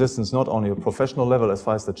this resistance not only at a professional level as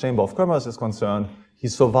far as the Chamber of Commerce is concerned. He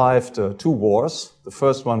survived 2 wars, the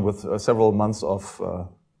first one with several months of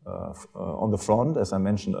on the front, as I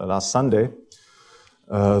mentioned last Sunday.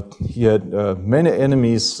 He had many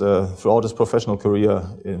enemies throughout his professional career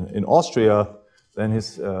in Austria. Then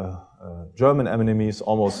his German enemies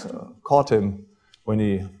almost caught him when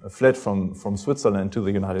he fled from Switzerland to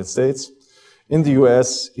the United States. In the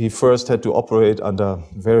US, he first had to operate under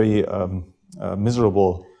very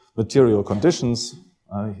miserable material conditions,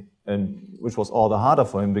 and which was all the harder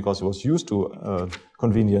for him because he was used to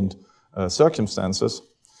convenient circumstances,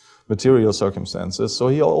 material circumstances. So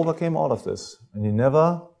he overcame all of this, and he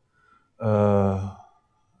never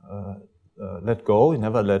let go, he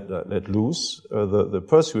never let loose the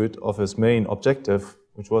pursuit of his main objective,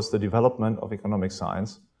 which was the development of economic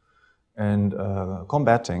science and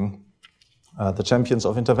combating the champions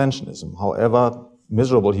of interventionism. However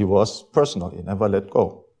miserable he was personally, he never let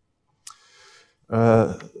go.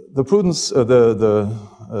 The prudence, the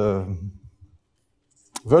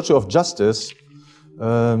virtue of justice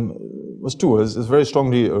is very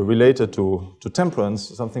strongly related to temperance,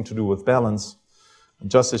 something to do with balance.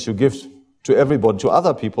 Just as you give to everybody, to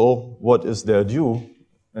other people, what is their due,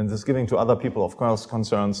 and this giving to other people, of course,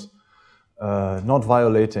 concerns not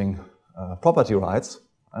violating property rights.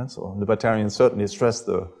 And so libertarians certainly stress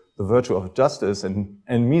the virtue of justice, and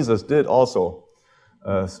Mises did also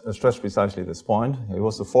stress precisely this point. He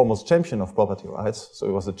was the foremost champion of property rights, so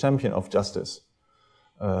he was a champion of justice,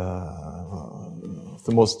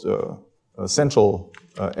 the most central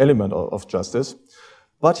element of justice.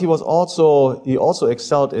 But he also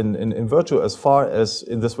excelled in virtue as far as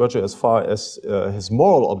his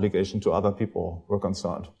moral obligation to other people were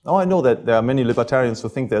concerned. Now I know that there are many libertarians who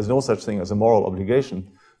think there's no such thing as a moral obligation,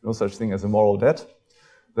 no such thing as a moral debt.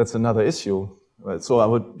 That's another issue. Right? So I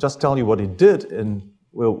would just tell you what he did, and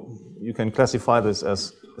you can classify this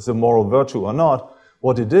as a moral virtue or not.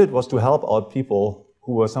 What he did was to help out people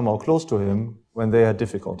who were somehow close to him when they had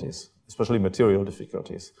difficulties, especially material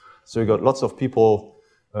difficulties. So he got lots of people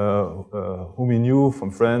whom he knew from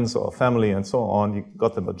friends or family and so on. He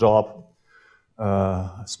got them a job,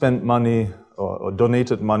 spent money or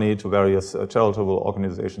donated money to various charitable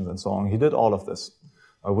organizations and so on. He did all of this.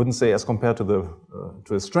 I wouldn't say as compared to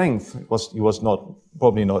his strength, he was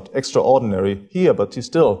probably not extraordinary here, but he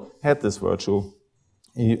still had this virtue.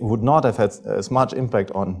 He would not have had as much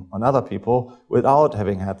impact on other people without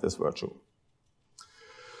having had this virtue.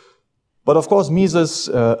 But of course, Mises,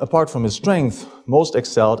 apart from his strength, most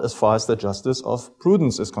excelled as far as the justice of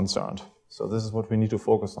prudence is concerned. So this is what we need to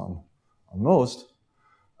focus on most.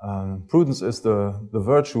 Prudence is the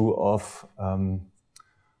virtue of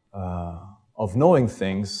knowing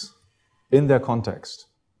things in their context.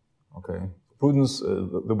 Okay, prudence.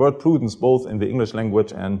 The word prudence, both in the English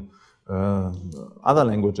language and other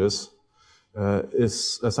languages,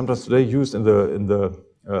 is sometimes today used in the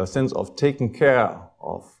sense of taking care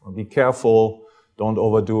of. Be careful, don't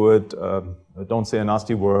overdo it, don't say a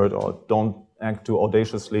nasty word, or don't act too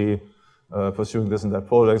audaciously pursuing this and that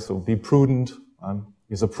project. So be prudent.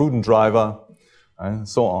 He's a prudent driver, and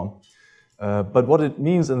so on. But what it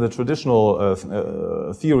means in the traditional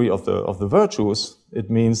theory of the virtues, it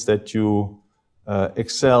means that you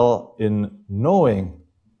excel in knowing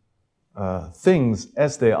things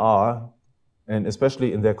as they are, and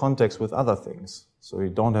especially in their context with other things. So you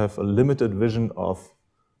don't have a limited vision of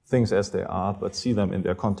things as they are, but see them in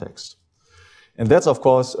their context. And that's, of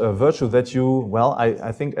course, a virtue that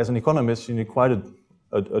I think as an economist, you need quite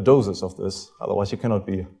a doses of this. Otherwise, you cannot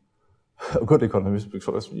be a good economist,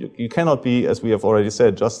 because you cannot be, as we have already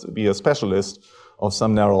said, just be a specialist of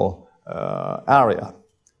some narrow area.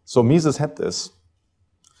 So Mises had this.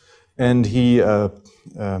 And he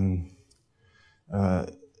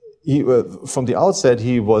from the outset,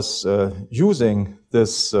 he was using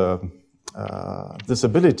this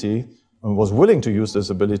ability, and was willing to use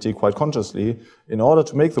this ability quite consciously in order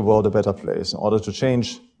to make the world a better place, in order to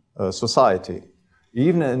change society.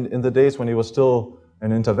 Even in the days when he was still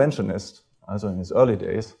an interventionist, also in his early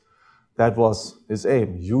days, that was his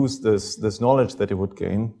aim, use this knowledge that he would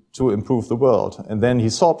gain to improve the world. And then he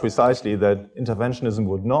saw precisely that interventionism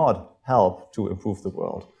would not help to improve the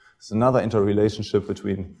world. It's another interrelationship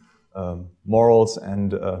between morals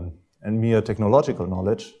and mere technological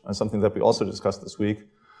knowledge, and something that we also discussed this week.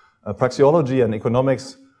 Praxeology and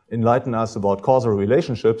economics enlighten us about causal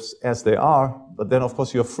relationships as they are, but then of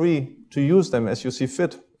course you're free to use them as you see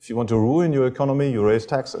fit. If you want to ruin your economy, you raise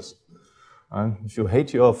taxes. If you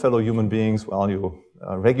hate your fellow human beings, well, you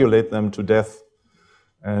regulate them to death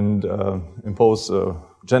and impose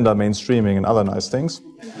gender mainstreaming and other nice things.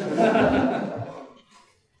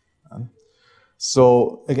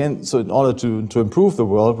 So again, so in order to improve the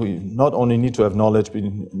world, we not only need to have knowledge, we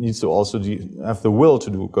need to also have the will to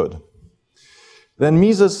do good. Then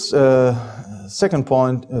Mises' second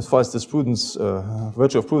point, as far as this prudence,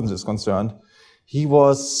 virtue of prudence is concerned, he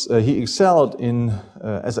excelled in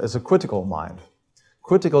as a critical mind.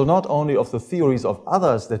 Critical not only of the theories of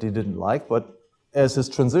others that he didn't like, but as his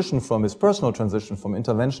transition from his personal transition from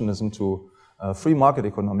interventionism to free market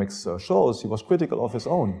economics shows, he was critical of his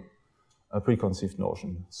own preconceived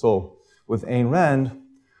notion. So with Ayn Rand,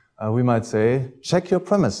 we might say, check your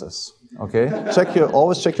premises, okay?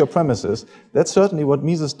 Always check your premises. That's certainly what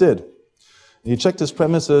Mises did. He checked his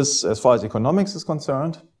premises as far as economics is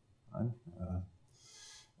concerned,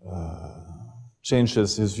 changed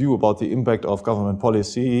his view about the impact of government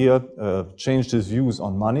policy here, changed his views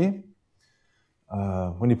on money.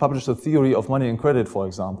 When he published the theory of money and credit, for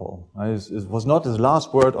example, it was not his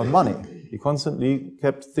last word on money. He constantly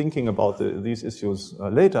kept thinking about these issues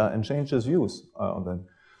later and changed his views on them.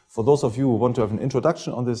 For those of you who want to have an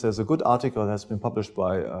introduction on this, there's a good article that's been published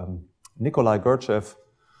by Nikolai Gurdjieff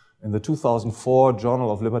in the 2004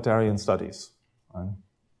 Journal of Libertarian Studies, I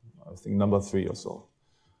think number 3 or so.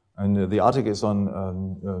 And the article is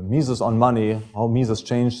on Mises on money, how Mises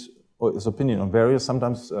changed his opinion on various,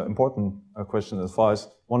 sometimes important questions as far as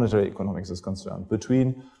monetary economics is concerned,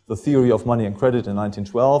 between the theory of money and credit in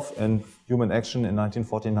 1912 and human action in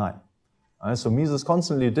 1949. So Mises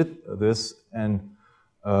constantly did this, and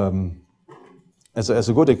as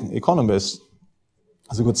a good economist,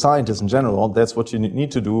 as a good scientist in general, that's what you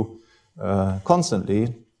need to do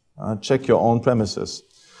constantly, check your own premises.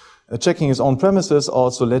 Checking his own premises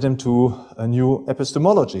also led him to a new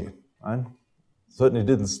epistemology. Right? Certainly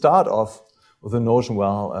didn't start off with the notion,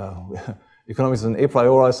 well, economics is an a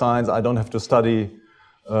priori science, I don't have to study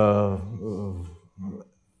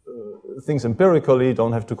things empirically,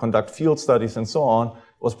 don't have to conduct field studies and so on.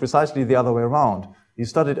 It was precisely the other way around. He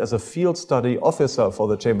studied as a field study officer for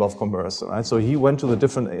the Chamber of Commerce. Right? So he went to the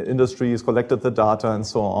different industries, collected the data and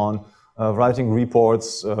so on, writing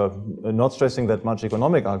reports, not stressing that much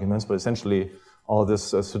economic arguments, but essentially all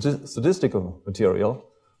this statistical material.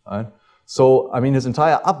 Right? So, I mean, his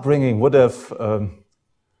entire upbringing would have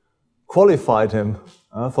qualified him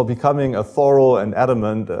for becoming a thorough and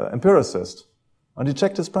adamant empiricist. And he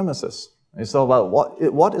checked his premises. He said, well,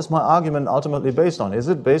 what is my argument ultimately based on? Is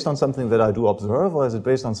it based on something that I do observe, or is it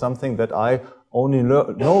based on something that I only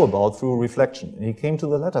know about through reflection? And he came to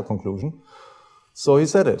the latter conclusion. So he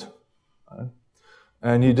said it. Right?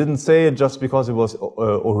 And he didn't say it just because it was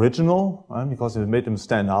original, right? Because it made him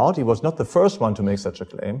stand out. He was not the first one to make such a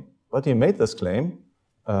claim, but he made this claim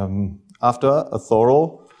after a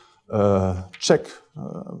thorough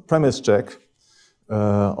premise check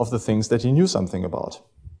of the things that he knew something about.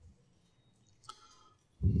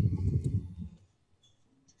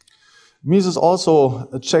 Mises also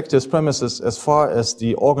checked his premises as far as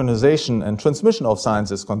the organization and transmission of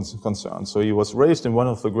science is concerned. So he was raised in one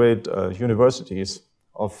of the great universities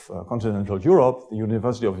of continental Europe. The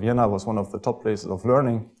University of Vienna was one of the top places of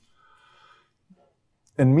learning.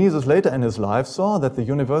 And Mises later in his life saw that the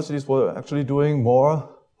universities were actually doing more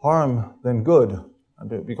harm than good,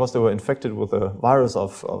 because they were infected with a virus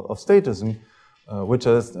of statism, which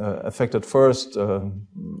has affected first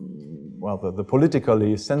the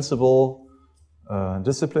politically sensible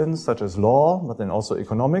disciplines such as law, but then also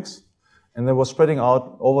economics, and then was spreading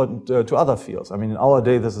out over to other fields. I mean, in our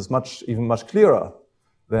day, this is even much clearer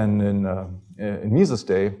than in Mises'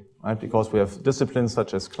 day, right? Because we have disciplines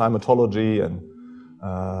such as climatology and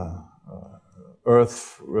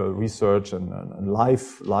earth research and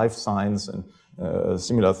life science and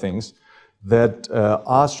similar things that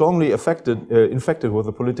are strongly infected with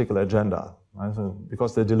a political agenda, right? So,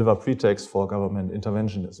 because they deliver pretext for government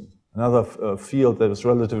interventionism. Another field that is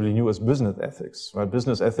relatively new is business ethics. Right?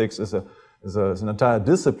 Business ethics is an entire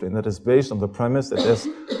discipline that is based on the premise that there's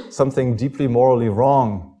something deeply morally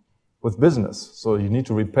wrong with business. So you need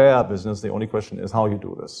to repair business. The only question is how you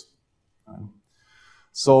do this. Right?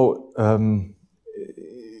 So,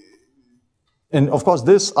 and of course,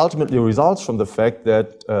 this ultimately results from the fact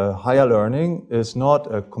that higher learning is not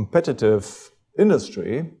a competitive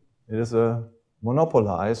industry. It is a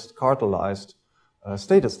monopolized, cartelized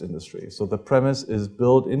statist industry. So the premise is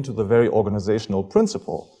built into the very organizational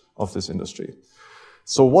principle of this industry.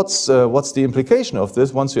 So what's the implication of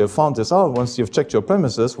this? Once you have found this out, once you've checked your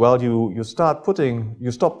premises, well, you stop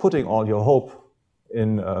putting all your hope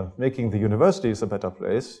in making the universities a better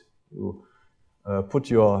place. You put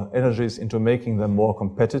your energies into making them more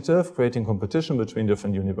competitive, creating competition between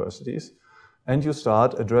different universities, and you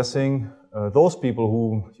start addressing those people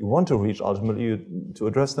who you want to reach ultimately, to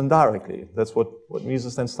address them directly. That's what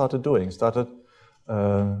Mises then started doing. Started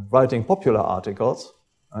writing popular articles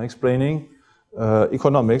explaining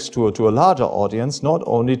economics to a larger audience, not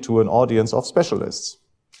only to an audience of specialists.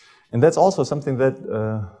 And that's also something that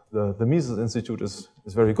the Mises Institute is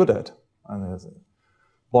very good at.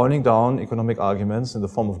 Boiling down economic arguments in the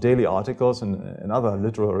form of daily articles and other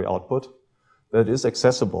literary output that is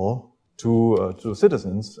accessible to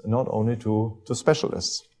citizens, not only to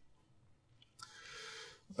specialists.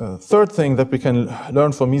 Third thing that we can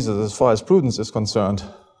learn from Mises as far as prudence is concerned,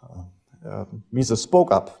 Mises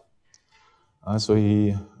spoke up. So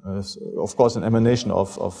he is, of course, an emanation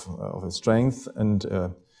of his strength, and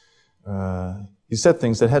he said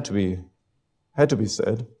things that had to be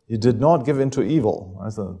said. He did not give in to evil.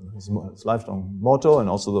 That's his lifelong motto, and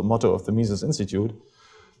also the motto of the Mises Institute.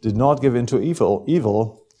 Did not give in to evil,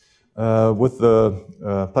 with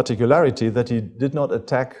the particularity that he did not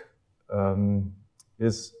attack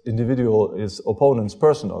his opponents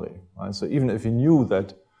personally. Right? So even if he knew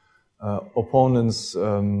that opponents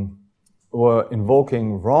were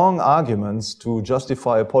invoking wrong arguments to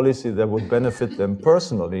justify a policy that would benefit them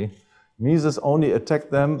personally, Mises only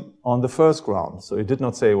attacked them on the first ground. So he did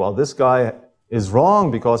not say, well, this guy is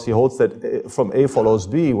wrong because he holds that from A follows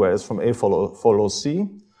B, whereas from A follows C.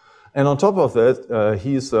 And on top of that,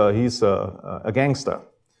 he's a gangster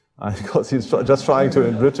because he's just trying to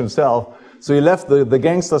enrich himself. So he left the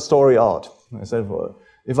gangster story out. He said, well,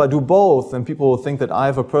 if I do both, then people will think that I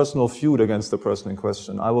have a personal feud against the person in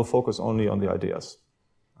question. I will focus only on the ideas.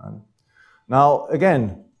 Now,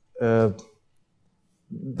 again,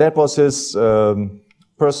 that was his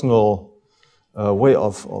personal way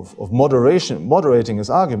of moderating his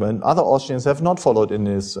argument. Other Austrians have not followed in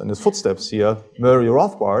his footsteps here. Murray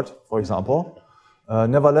Rothbard, for example,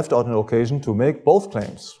 never left out an occasion to make both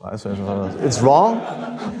claims. Right? So it's wrong,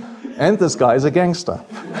 and this guy is a gangster.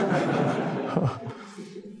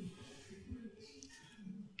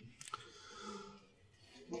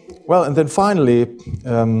 Well, and then finally,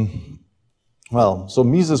 so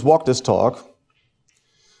Mises walked his talk.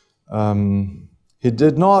 He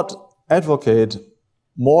did not advocate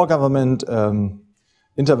more government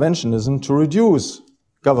interventionism to reduce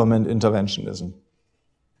government interventionism.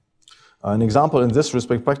 An example in this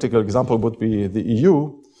respect, practical example, would be the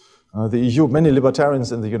EU. The EU, many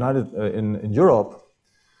libertarians in in Europe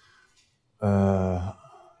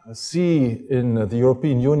see in the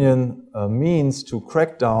European Union a means to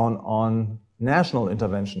crack down on national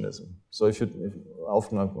interventionism. So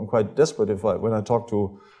often I'm quite desperate when I talk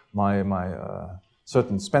to my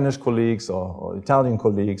certain Spanish colleagues or Italian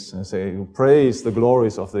colleagues and say, you praise the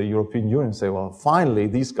glories of the European Union, say, well, finally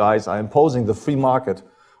these guys are imposing the free market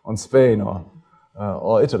on Spain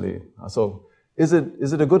or Italy. So is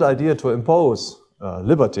it a good idea to impose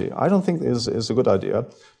liberty? I don't think it's a good idea,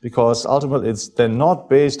 because ultimately it's then not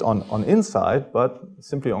based on insight, but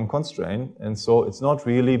simply on constraint, and so it's not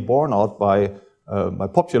really borne out by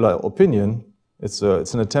popular opinion. It's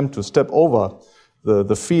an attempt to step over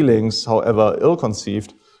the feelings, however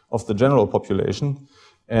ill-conceived, of the general population,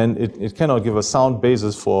 and it cannot give a sound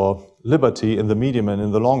basis for liberty in the medium and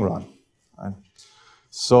in the long run. Right?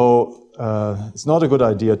 So it's not a good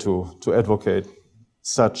idea to advocate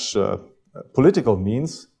such political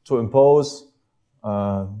means to impose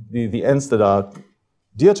the ends that are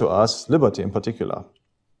dear to us, liberty in particular.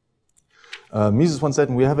 Mises once said,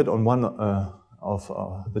 and we have it on one of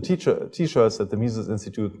the T-shirts that the Mises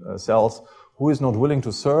Institute sells, who is not willing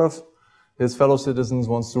to serve his fellow citizens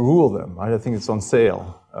wants to rule them. Right? I think it's on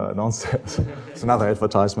sale. It's another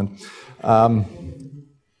advertisement.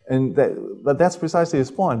 But that's precisely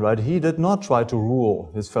his point, right? He did not try to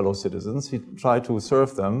rule his fellow citizens. He tried to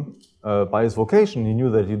serve them by his vocation. He knew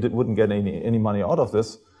that he wouldn't get any money out of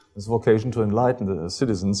this. His vocation to enlighten the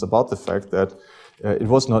citizens about the fact that it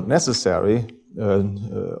was not necessary,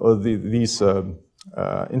 or these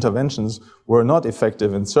interventions were not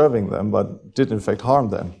effective in serving them, but did in fact harm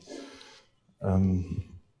them.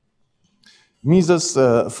 Mises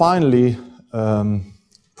finally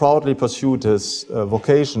proudly pursued his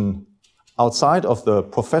vocation outside of the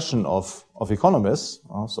profession of economists,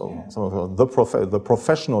 so the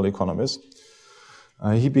professional economists.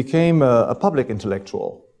 He became a public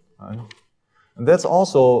intellectual. Right? And that's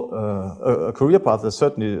also a career path that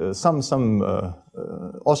certainly some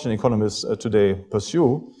Austrian economists today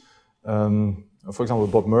pursue. For example,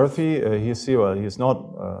 Bob Murphy, he's not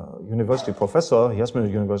a university professor. He has been a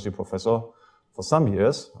university professor for some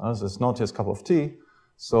years. So it's not his cup of tea.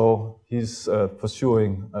 So he's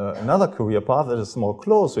pursuing another career path that is more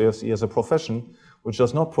close. So he has a profession which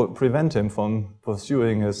does not prevent him from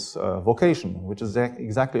pursuing his vocation, which is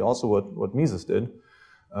exactly also what Mises did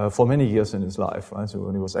for many years in his life. Right? So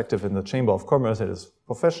when he was active in the Chamber of Commerce at his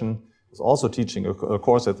profession, he was also teaching a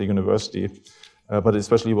course at the university, but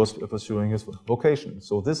especially he was pursuing his vocation.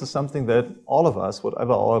 So this is something that all of us,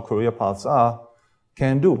 whatever our career paths are,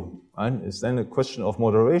 can do. Right? It's then a question of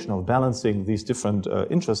moderation, of balancing these different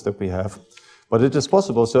interests that we have. But it is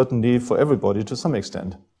possible, certainly, for everybody to some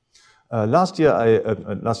extent. Last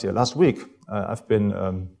week, I've been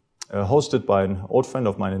hosted by an old friend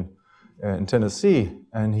of mine in Tennessee,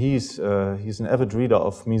 and he's an avid reader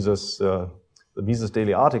of Mises, the Mises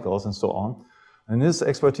daily articles and so on. And his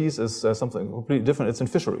expertise is something completely different. It's in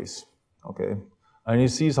fisheries, okay? And he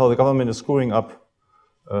sees how the government is screwing up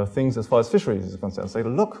things as far as fisheries is concerned. Say,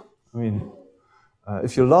 look, I mean,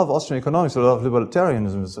 if you love Austrian economics, you love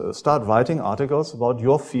libertarianism, start writing articles about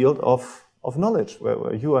your field of knowledge,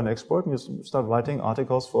 where you are an expert, and you start writing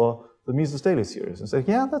articles for the Mises Daily series. And say,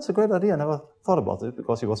 yeah, that's a great idea. I never thought about it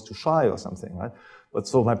because he was too shy or something, right? But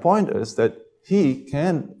so my point is that he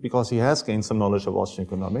can, because he has gained some knowledge of Austrian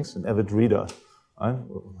economics, an avid reader, right?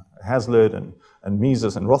 Hazlitt and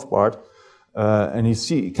Mises and Rothbard, and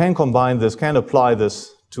he can combine this, can apply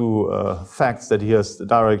this to facts that he has the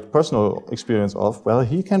direct personal experience of. Well,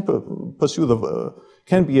 he can pursue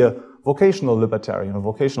can be a vocational libertarian, a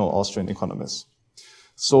vocational Austrian economist.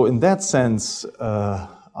 So in that sense,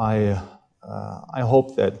 I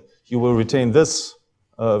hope that you will retain this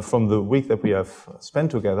from the week that we have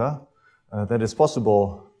spent together, that it's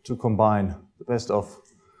possible to combine the best of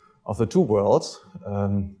the two worlds,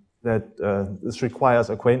 that this requires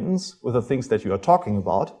acquaintance with the things that you are talking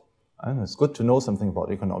about. And it's good to know something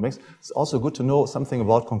about economics. It's also good to know something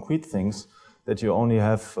about concrete things that you only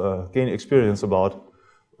have gained experience about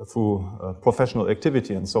through professional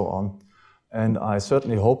activity and so on. And I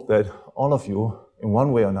certainly hope that all of you, in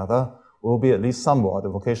one way or another, will be at least somewhat a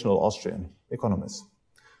vocational Austrian economist.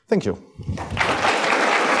 Thank you.